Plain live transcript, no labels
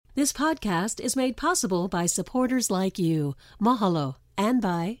This podcast is made possible by supporters like you. Mahalo. And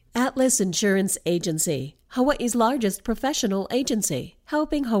by Atlas Insurance Agency, Hawaii's largest professional agency,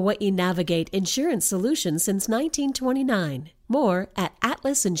 helping Hawaii navigate insurance solutions since 1929. More at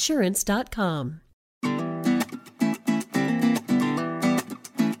atlasinsurance.com.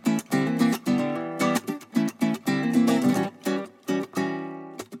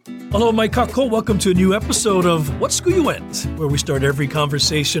 Hello, my kako. Welcome to a new episode of What School You Went, where we start every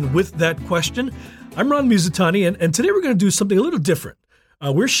conversation with that question. I'm Ron Mizutani, and today we're going to do something a little different.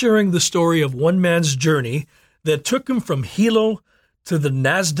 We're sharing the story of one man's journey that took him from Hilo to the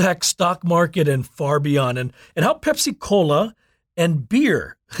NASDAQ stock market and far beyond, and how Pepsi Cola and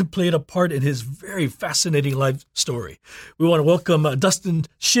beer played a part in his very fascinating life story. We want to welcome Dustin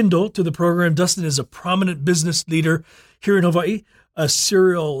Shindo to the program. Dustin is a prominent business leader here in Hawaii, a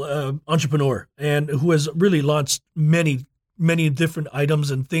serial entrepreneur, and who has really launched many different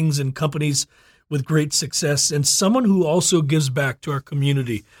items and things and companies with great success, and someone who also gives back to our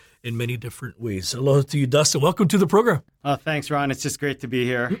community in many different ways. Hello to you, Dustin. Welcome to the program. Thanks, Ron. It's just great to be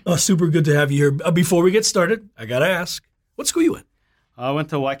here. Super good to have you here. Before we get started, I got to ask, what school you in? I went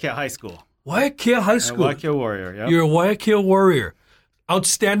to Waiakea High School. Waiakea High School? Waiakea Warrior, yeah. You're a Waiakea Warrior.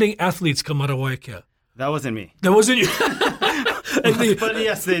 Outstanding athletes come out of Waiakea. That wasn't me. That wasn't you? But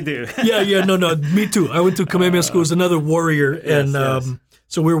yes, they do. No, me too. I went to Kamehameha School as another warrior, and yes.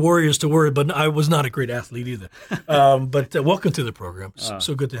 So we're warriors to warrior, but I was not a great athlete either. But welcome to the program.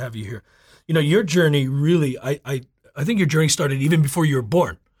 So good to have you here. You know, your journey really, I think your journey started even before you were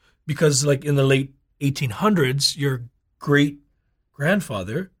born, because like in the late 1800s, your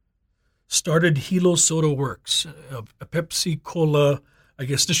great-grandfather started Hilo Soda Works, a Pepsi Cola, I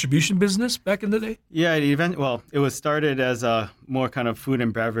guess, distribution business back in the day? Yeah, it was started as a more kind of food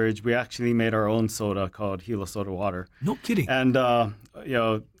and beverage. We actually made our own soda called Hilo Soda Water. No kidding. And,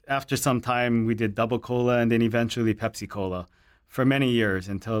 after some time, we did Double Cola and then eventually Pepsi Cola for many years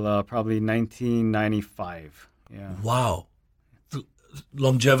until probably 1995. Yeah. Wow.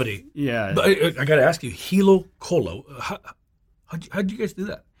 Longevity. Yeah. But I got to ask you, Hilo Cola, how did you guys do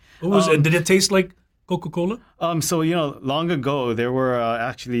that? What was it? Did it taste like Coca-Cola? Long ago, there were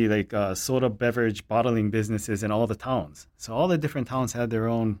actually like soda beverage bottling businesses in all the towns. So all the different towns had their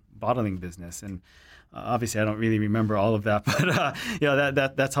own bottling business. And obviously, I don't really remember all of that,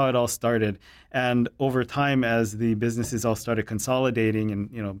 but that's how it all started. And over time, as the businesses all started consolidating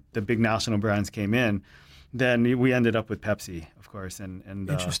and, the big national brands came in, then we ended up with Pepsi, of course, and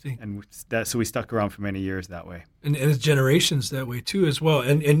interesting, so we stuck around for many years that way, and it's generations that way too as well.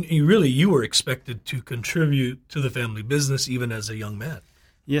 And you were expected to contribute to the family business even as a young man.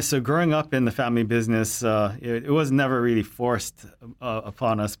 Yeah, so growing up in the family business, it was never really forced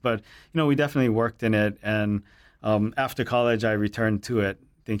upon us, but we definitely worked in it. And after college, I returned to it,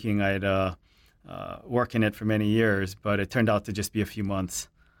 thinking I'd work in it for many years, but it turned out to just be a few months.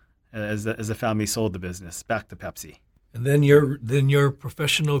 As the family sold the business back to Pepsi, and then your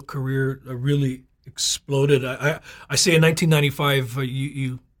professional career really exploded. I say in 1995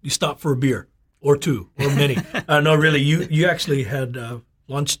 you stopped for a beer or two or many. No, really, you actually had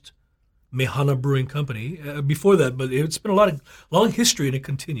launched Mehana Brewing Company before that, but it's been a long history and it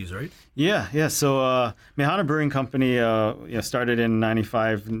continues, right? Yeah. So Mehana Brewing Company started in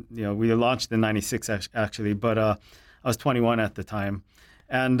 '95. We launched in '96 actually, but I was 21 at the time.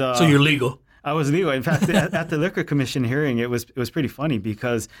 And so you're legal. I was legal. In fact, at the Liquor Commission hearing, it was pretty funny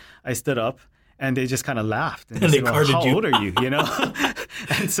because I stood up and they just kind of laughed. And they carded how you. old are you?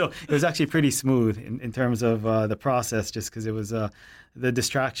 And so it was actually pretty smooth in terms of the process, just because it was the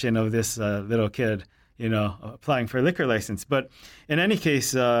distraction of this little kid, applying for a liquor license. But in any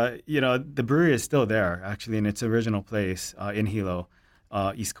case, the brewery is still there, actually, in its original place in Hilo,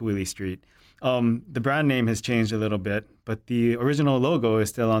 East Kuili Street. The brand name has changed a little bit, but the original logo is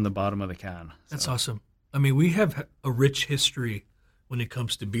still on the bottom of the can. So. That's awesome. I mean, we have a rich history when it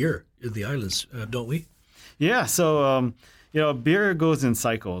comes to beer in the islands, don't we? Yeah. So, beer goes in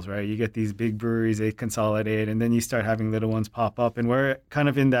cycles, right? You get these big breweries, they consolidate, and then you start having little ones pop up. And we're kind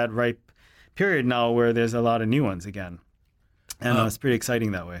of in that ripe period now where there's a lot of new ones again. And it's pretty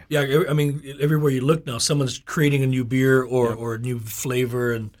exciting that way. Yeah. I mean, everywhere you look now, someone's creating a new beer or a new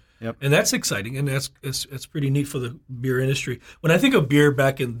flavor, and Yep. And that's exciting, and that's pretty neat for the beer industry. When I think of beer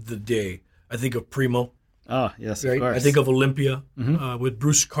back in the day, I think of Primo. Oh, yes, right? of course. I think of Olympia with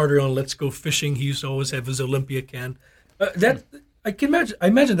Bruce Carter on Let's Go Fishing. He used to always have his Olympia can. I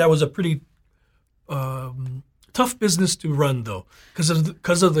imagine that was a pretty tough business to run, though, because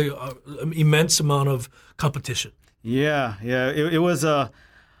of the immense amount of competition. Yeah. It was a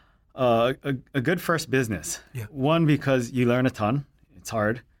good first business. Yeah. One, because you learn a ton. It's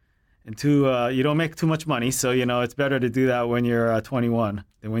hard. And two, you don't make too much money, so it's better to do that when you're 21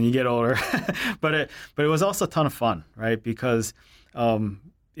 than when you get older. but it was also a ton of fun, right? Because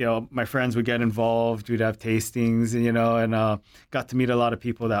my friends would get involved, we'd have tastings, and got to meet a lot of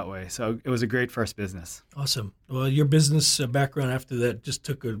people that way. So it was a great first business. Awesome. Well, your business background after that just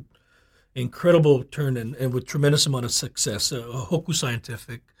took an incredible turn and with tremendous amount of success. Hoku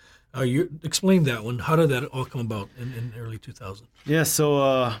Scientific. Explain that one. How did that all come about in early 2000? Yeah,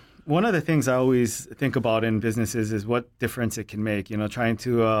 so one of the things I always think about in businesses is what difference it can make, trying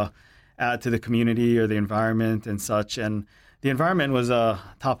to add to the community or the environment and such. And the environment was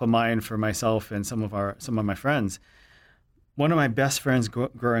top of mind for myself and some of my friends. One of my best friends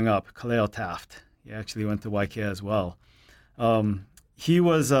growing up, Kaleo Taft, he actually went to YK as well. He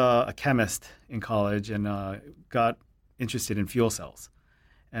was a chemist in college and got interested in fuel cells.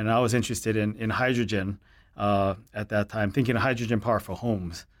 And I was interested in hydrogen at that time, thinking of hydrogen power for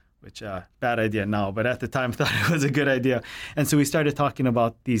homes, which bad idea now, but at the time thought it was a good idea. And so we started talking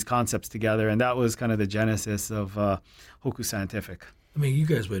about these concepts together, and that was kind of the genesis of Hoku Scientific. I mean, you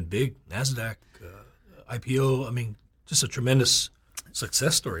guys went big, NASDAQ, IPO. I mean, just a tremendous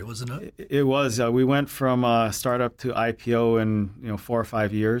success story, wasn't it? It was. We went from startup to IPO in 4 or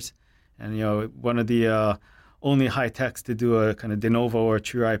 5 years, and one of the only high techs to do a kind of de novo or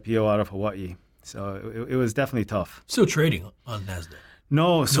true IPO out of Hawaii. So it was definitely tough. Still trading on NASDAQ?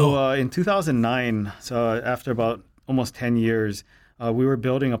 No. So in 2009, so after about almost 10 years, we were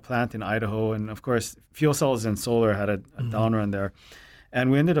building a plant in Idaho. And of course, fuel cells and solar had a down run there. And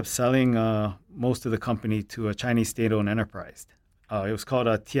we ended up selling most of the company to a Chinese state-owned enterprise. It was called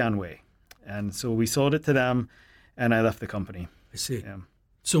Tianwei. And so we sold it to them, and I left the company. I see. Yeah.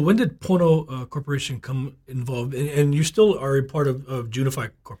 So when did Pono Corporation come involved? And you still are a part of Junify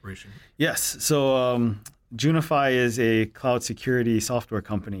Corporation. Yes. So Junify is a cloud security software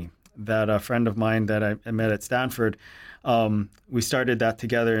company that a friend of mine that I met at Stanford, we started that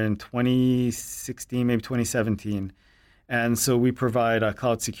together in 2016, maybe 2017. And so we provide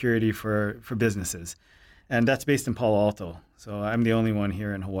cloud security for businesses. And that's based in Palo Alto. So I'm the only one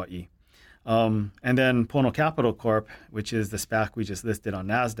here in Hawaii. And then Pono Capital Corp, which is the SPAC we just listed on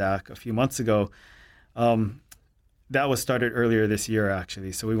NASDAQ a few months ago, that was started earlier this year,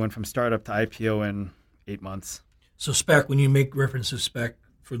 actually. So we went from startup to IPO in 8 months. So SPAC, when you make reference to SPAC,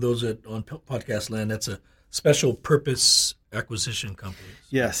 for those that on podcast land, that's a special purpose acquisition company.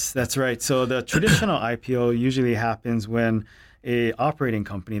 Yes, that's right. So the traditional IPO usually happens when a operating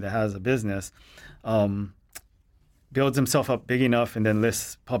company that has a business builds himself up big enough and then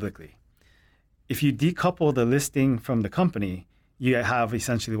lists publicly. If you decouple the listing from the company, you have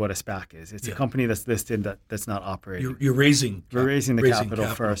essentially what a SPAC is. It's a company that's listed that's not operating. We're raising the capital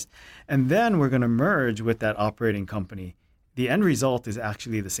first. And then we're going to merge with that operating company. The end result is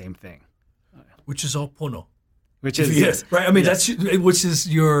actually the same thing. Which is all Pono. Which is yes, right. I mean, that's which is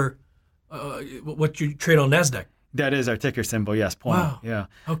your what you trade on NASDAQ. That is our ticker symbol. Yes, Pono. Wow. Yeah.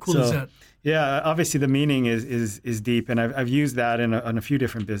 How cool is that? Yeah. Obviously, the meaning is deep, and I've used that in a few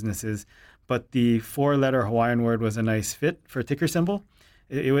different businesses. But the 4-letter Hawaiian word was a nice fit for ticker symbol.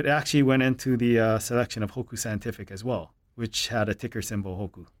 It actually went into the selection of Hoku Scientific as well, which had a ticker symbol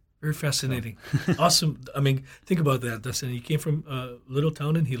Hoku. Very fascinating. Awesome. I mean, think about that, Dustin. You came from a little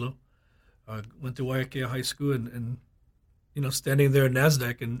town in Hilo, went to Waiakea High School, and standing there at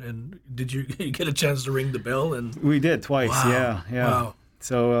NASDAQ, and did you get a chance to ring the bell? And we did twice. Wow. Yeah. Wow.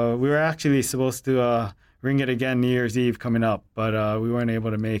 So we were actually supposed to ring it again New Year's Eve coming up, but we weren't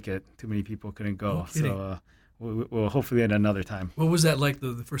able to make it. Too many people couldn't go. So we'll hopefully at another time. What was that like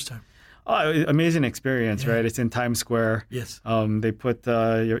the first time? Oh, amazing experience, right? It's in Times Square. Yes. They put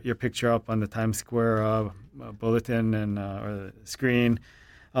your picture up on the Times Square bulletin and or screen.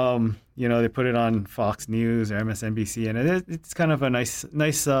 They put it on Fox News or MSNBC, and it's kind of a nice,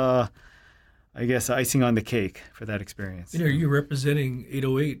 I guess, icing on the cake for that experience. You're representing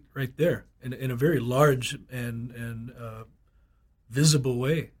 808 right there in a very large and visible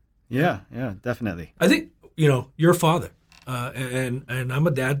way. Yeah, definitely. I think you're a father, and I'm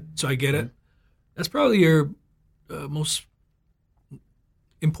a dad, so I get it. That's probably your most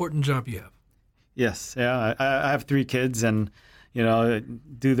important job you have. Yes, yeah. I have 3 kids, and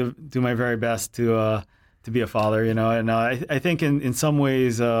do my very best to be a father. And I think in some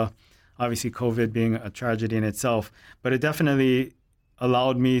ways, obviously COVID being a tragedy in itself, but it definitely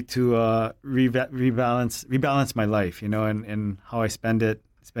allowed me to rebalance my life, and how I spend it,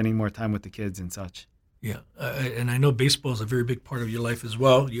 spending more time with the kids and such. Yeah, and I know baseball is a very big part of your life as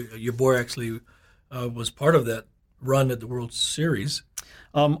well. Your boy actually was part of that run at the World Series.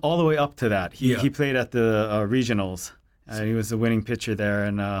 All the way up to that. He played at the regionals. He was the winning pitcher there,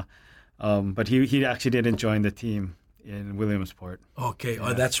 and But he actually didn't join the team in Williamsport. Okay,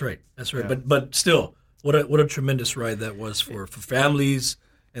 Yeah. that's right. Yeah. But still, what a tremendous ride that was for families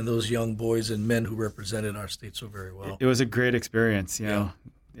and those young boys and men who represented our state so very well. It was a great experience, you know.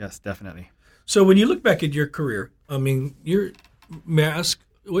 Yes, definitely. So when you look back at your career, I mean, may I ask,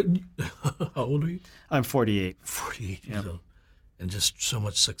 how old are you? I'm 48. 48 Yeah. years old. And just so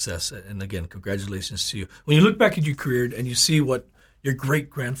much success. And again, congratulations to you. When you look back at your career and you see what your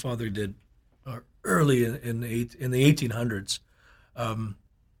great-grandfather did early in the 1800s,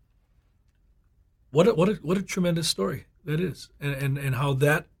 what a tremendous story that is. And how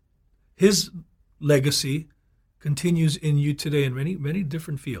that, his legacy continues in you today in many, many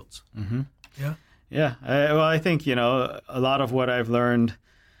different fields. Mm-hmm. Yeah. Yeah. I think, you know, a lot of what I've learned,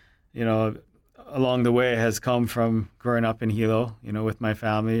 you know, along the way has come from growing up in Hilo, you know, with my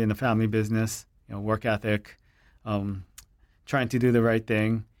family in the family business, you know, work ethic, trying to do the right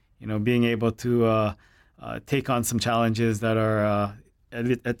thing, you know, being able to take on some challenges that are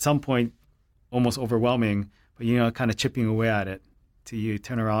at some point almost overwhelming, but, you know, kind of chipping away at it till you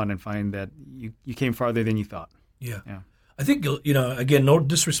turn around and find that you came farther than you thought. Yeah. Yeah. I think, you know, again, no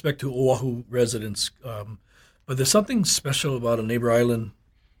disrespect to Oahu residents, but there's something special about a neighbor island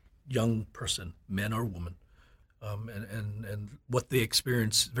young person, man or woman, and what they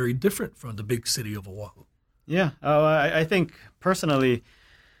experience very different from the big city of Oahu. Yeah. I think personally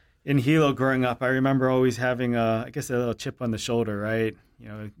in Hilo growing up, I remember always having a little chip on the shoulder, right? You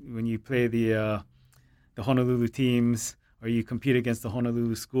know, when you play the Honolulu teams or you compete against the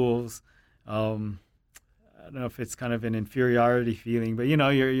Honolulu schools, I don't know if it's kind of an inferiority feeling, but you know,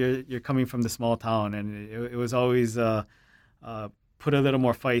 you're coming from the small town, and it was always put a little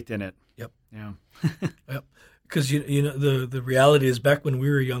more fight in it. Yep. Yeah. Yep. Because you know the reality is back when we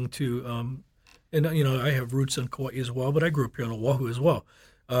were young too, and you know I have roots in Kauai as well, but I grew up here on Oahu as well.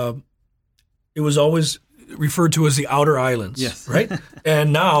 It was always referred to as the outer islands, yes, right?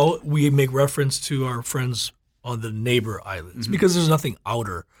 And now we make reference to our friends on the neighbor islands because there's nothing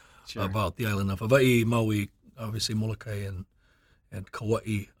outer about the island of Hawaii, Maui, obviously Molokai and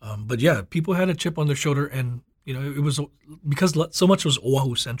Kauai. But yeah, people had a chip on their shoulder, and you know it was because so much was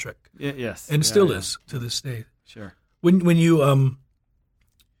Oahu centric. Yes, and it still is to this day. Sure. When you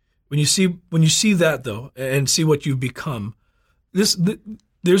see that though, and see what you've become, there's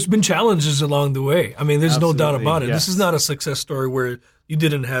been challenges along the way. I mean, there's no doubt about it. Yes. This is not a success story where you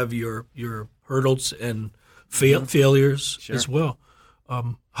didn't have your hurdles and failures as well.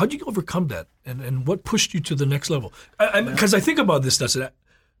 How did you overcome that, and what pushed you to the next level? Because I think about this, Dustin.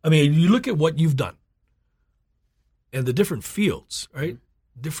 I mean, you look at what you've done and the different fields, right?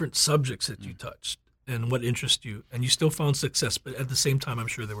 Different subjects that you touched and what interests you, and you still found success, but at the same time, I'm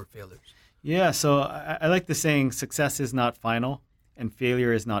sure there were failures. Yeah, so I like the saying, success is not final and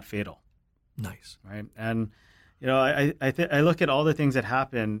failure is not fatal. Nice. Right? And, you know, I look at all the things that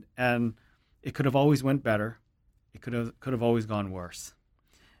happened, and it could have always went better. It could have always gone worse.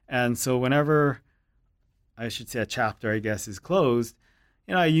 And so whenever, I should say, a chapter, I guess, is closed,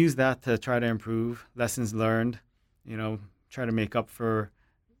 you know, I use that to try to improve, lessons learned, you know, try to make up for,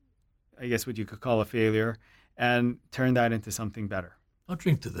 I guess, what you could call a failure, and turn that into something better. I'll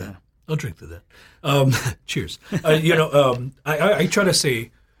drink to that. Yeah. I'll drink to that. Cheers. You know, I try to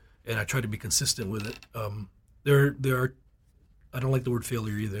say, and I try to be consistent with it. There are, I don't like the word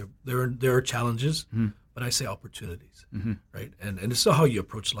failure either. There are challenges, but I say opportunities, right? And it's how you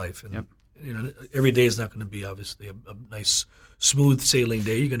approach life. And you know, every day is not going to be obviously a nice smooth sailing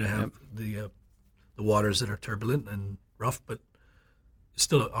day. You're going to have the waters that are turbulent and rough, but it's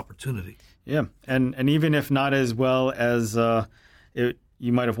still an opportunity. Yeah, and even if not as well as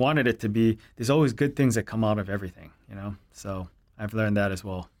you might have wanted it to be, there's always good things that come out of everything, you know? So I've learned that as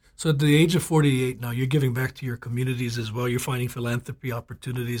well. So at the age of 48 now, you're giving back to your communities as well. You're finding philanthropy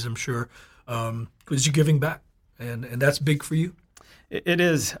opportunities, I'm sure, because you're giving back, and that's big for you? It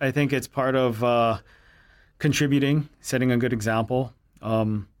is. I think it's part of contributing, setting a good example.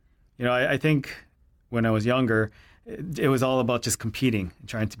 You know, I think when I was younger, it was all about just competing,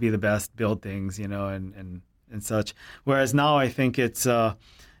 trying to be the best, build things, you know, and such. Whereas now I think it's,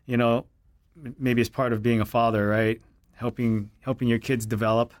 you know, maybe it's part of being a father, right? Helping your kids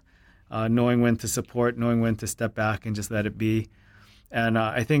develop, knowing when to support, knowing when to step back and just let it be. And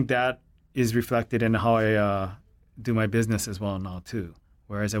I think that is reflected in how I do my business as well now too.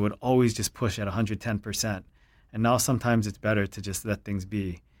 Whereas I would always just push at 110%. And now sometimes it's better to just let things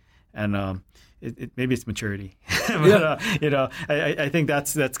be. And maybe it's maturity, but, you know, I think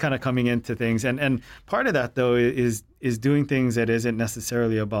that's kind of coming into things, and part of that though is doing things that isn't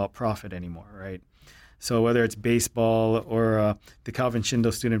necessarily about profit anymore, right? So whether it's baseball or the Calvin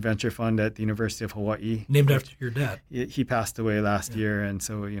Shindo Student Venture Fund at the University of Hawaii. Named after your dad. He passed away last year, and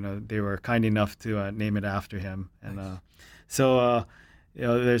so, they were kind enough to name it after him. And nice.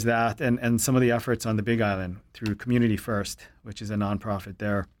 There's that, and some of the efforts on the Big Island through Community First, which is a nonprofit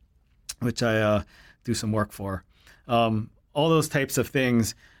there, which I do some work for. All those types of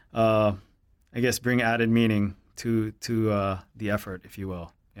things, I guess, bring added meaning to the effort, if you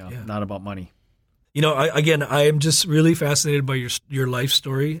will. Not about money. I am just really fascinated by your life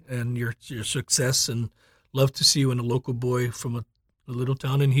story and your success, and love to see when a local boy from a little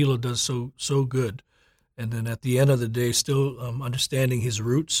town in Hilo does so good. And then at the end of the day, still understanding his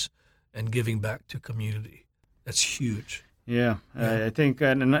roots and giving back to community. That's huge. Yeah. I think,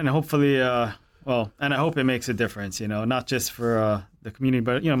 and hopefully, and I hope it makes a difference, not just for the community,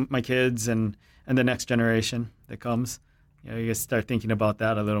 but, my kids and the next generation that comes. You guys start thinking about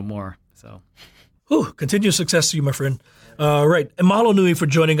that a little more. So. Continued success to you, my friend. Right. And mahalo nui for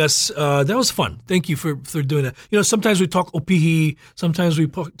joining us. That was fun. Thank you for doing that. Sometimes we talk opihi, sometimes we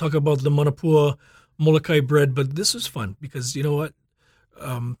talk about the Manapua Molokai bread, but this was fun because you know what?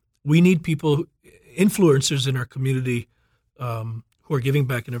 We need people, influencers in our community who are giving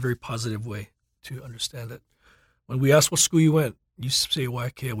back in a very positive way to understand it. When we ask what school you went, you say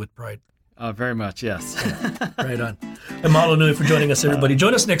Waiakea with pride. Very much, yes. Right on. And mahalo nui for joining us, everybody.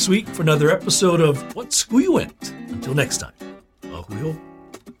 Join us next week for another episode of What School You Went. Until next time, ahuio.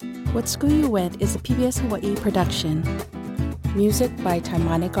 What School You Went is a PBS Hawaii production. Music by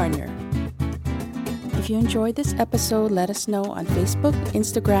Taimane Gardner. If you enjoyed this episode, let us know on Facebook,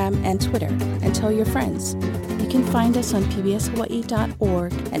 Instagram, and Twitter, and tell your friends. You can find us on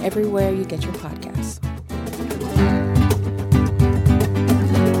pbshawaii.org and everywhere you get your podcasts.